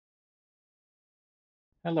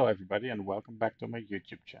Hello everybody and welcome back to my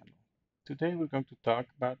YouTube channel. Today we're going to talk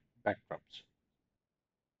about backdrops.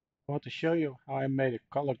 I want to show you how I made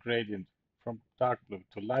a color gradient from dark blue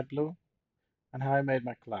to light blue and how I made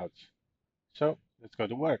my clouds. So let's go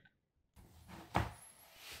to work.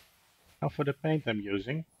 Now for the paint I'm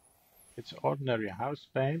using, it's ordinary house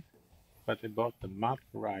paint, but I bought the matte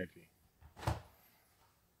variety.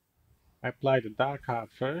 I apply the dark half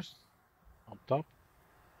first on top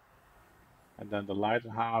and then the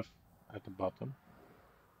lighter half at the bottom.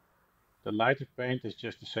 The lighter paint is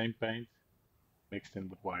just the same paint mixed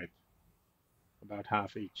in with white, about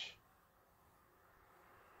half each.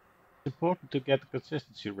 It's important to get the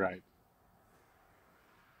consistency right.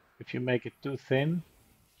 If you make it too thin,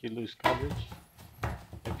 you lose coverage.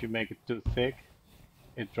 If you make it too thick,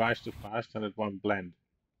 it dries too fast and it won't blend.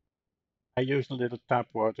 I use a little tap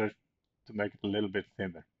water to make it a little bit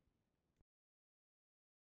thinner.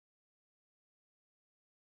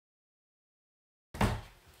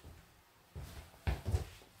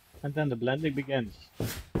 And then the blending begins.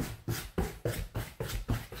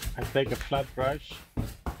 I take a flat brush,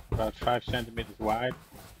 about 5 centimeters wide,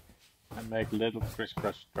 and make little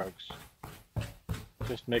crisscross strokes.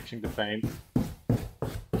 Just mixing the paint.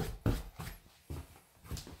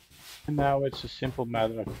 And now it's a simple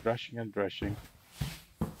matter of brushing and brushing.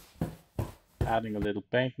 Adding a little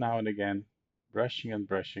paint now and again, brushing and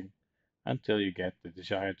brushing, until you get the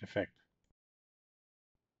desired effect.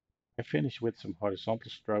 I finish with some horizontal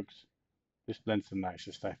strokes. This blends the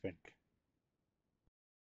nicest, I think.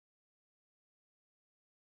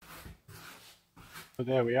 So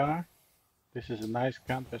there we are. This is a nice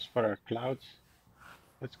canvas for our clouds.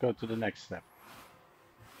 Let's go to the next step.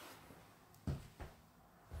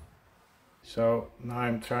 So now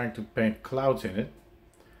I'm trying to paint clouds in it.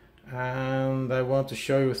 And I want to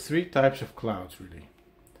show you three types of clouds really.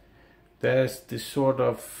 There's this sort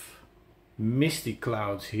of misty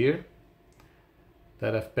clouds here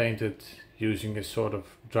that I've painted using a sort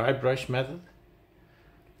of dry brush method.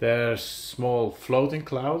 There's small floating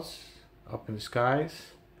clouds up in the skies.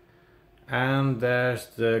 And there's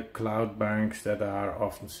the cloud banks that are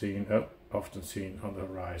often seen on the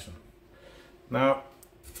horizon. Now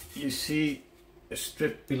you see a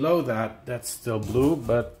strip below that, that's still blue,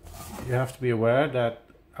 but you have to be aware that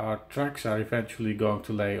our tracks are eventually going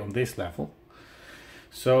to lay on this level.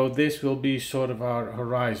 So this will be sort of our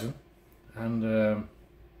horizon, and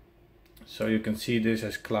so you can see this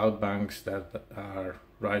as cloud banks that are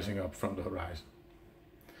rising up from the horizon.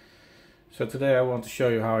 So today I want to show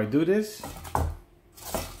you how I do this,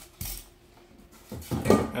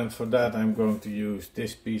 and for that I'm going to use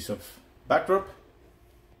this piece of backdrop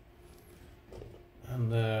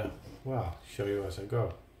and well, show you as I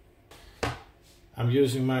go. I'm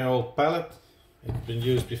using my old palette. It's been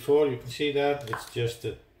used before, you can see that. It's just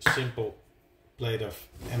a simple plate of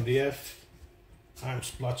MDF. I'm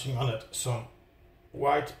splotching on it some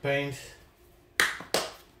white paint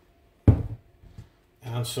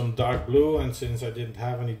and some dark blue, and since I didn't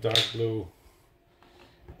have any dark blue,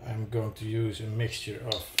 I'm going to use a mixture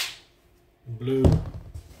of blue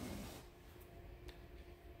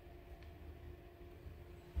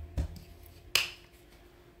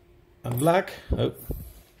and black. Oh.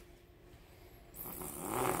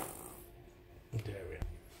 There we are.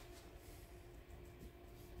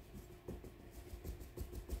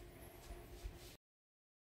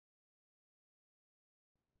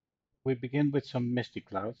 We begin with some misty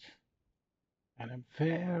clouds, and I'm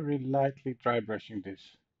very lightly dry brushing this,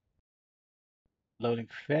 loading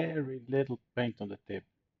very little paint on the tip.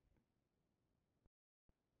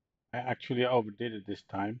 I actually overdid it this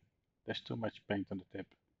time. There's too much paint on the tip.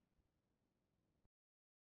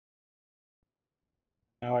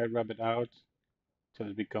 Now I rub it out till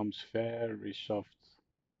it becomes very soft,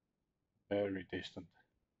 very distant.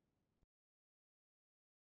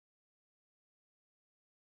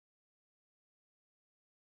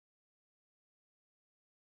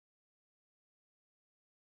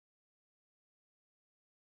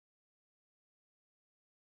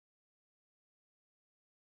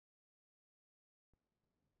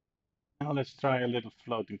 Now let's try a little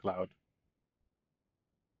floating cloud.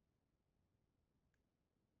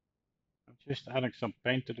 I'm just adding some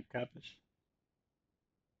paint to the canvas,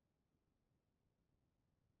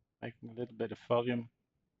 making a little bit of volume,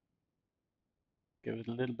 give it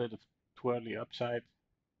a little bit of twirly upside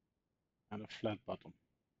and a flat bottom.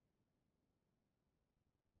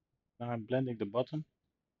 Now I'm blending the bottom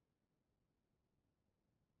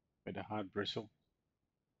with a hard bristle,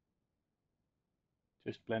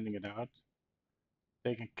 just blending it out,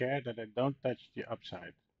 taking care that I don't touch the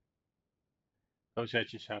upside. Those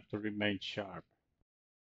edges have to remain sharp.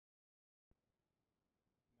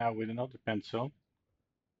 Now with another pencil,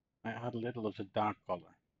 I add a little of the dark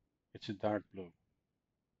color. It's a dark blue.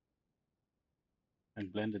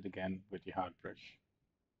 And blend it again with the hard brush.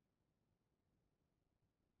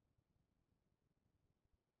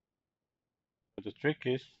 But the trick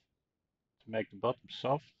is to make the bottom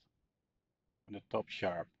soft and the top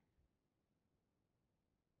sharp.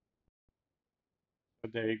 So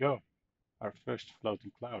there you go, our first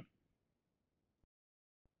floating cloud.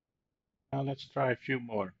 Now let's try a few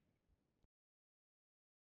more.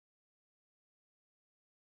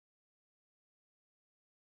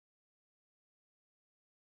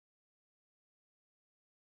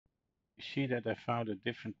 You see that I found a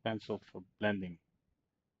different pencil for blending.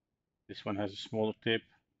 This one has a smaller tip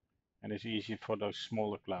and is easy for those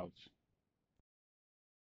smaller clouds.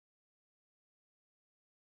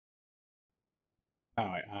 Now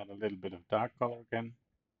I add a little bit of dark color again.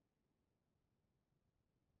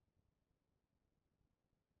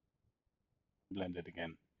 Blend it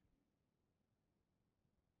again.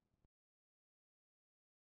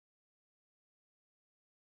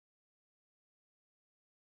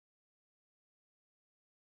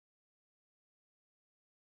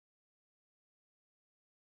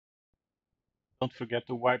 Don't forget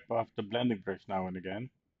to wipe off the blending brush now and again,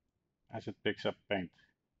 as it picks up paint.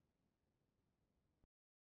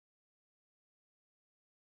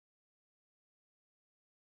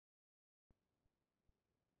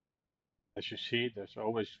 As you see, there's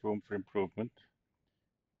always room for improvement.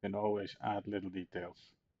 You can always add little details.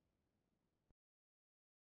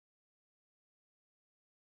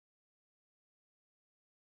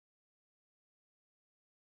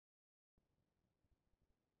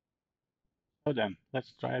 So then,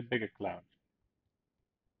 let's try a bigger cloud.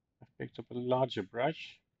 I've picked up a larger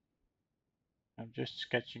brush. I'm just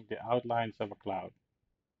sketching the outlines of a cloud.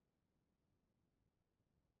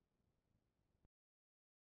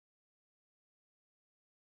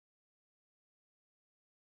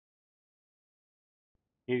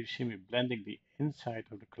 Here you see me blending the inside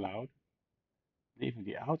of the cloud, leaving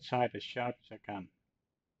the outside as sharp as I can.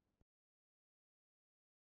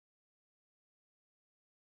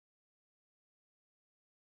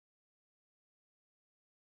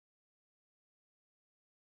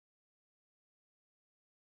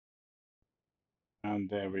 And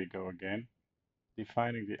there we go again,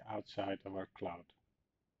 defining the outside of our cloud.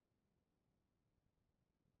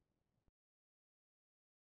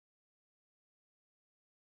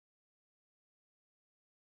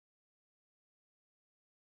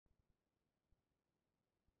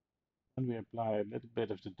 And we apply a little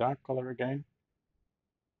bit of the dark color again.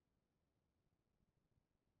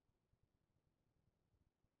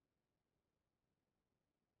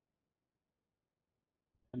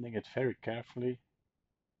 Blending it very carefully.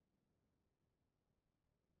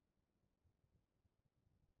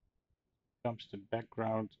 Comes the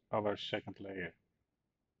background of our second layer.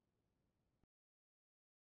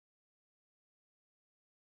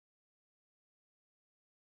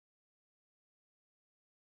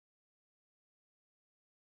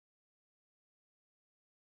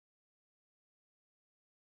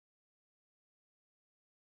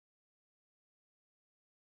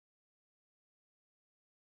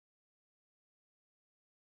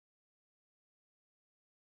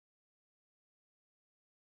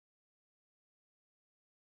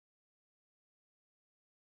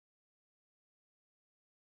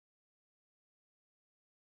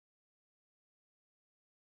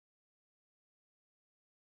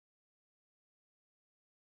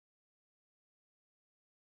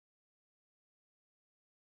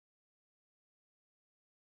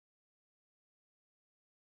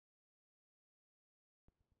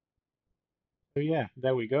 So yeah,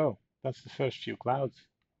 there we go. That's the first few clouds.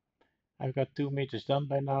 I've got 2 meters done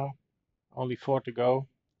by now, only 4 to go,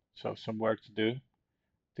 so some work to do.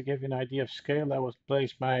 To give you an idea of scale, I will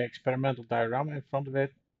place my experimental diorama in front of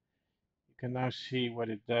it. You can now see what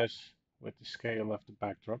it does with the scale of the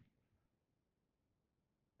backdrop.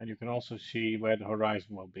 And you can also see where the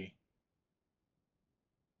horizon will be.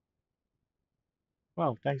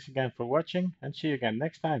 Well, thanks again for watching and see you again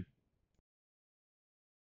next time.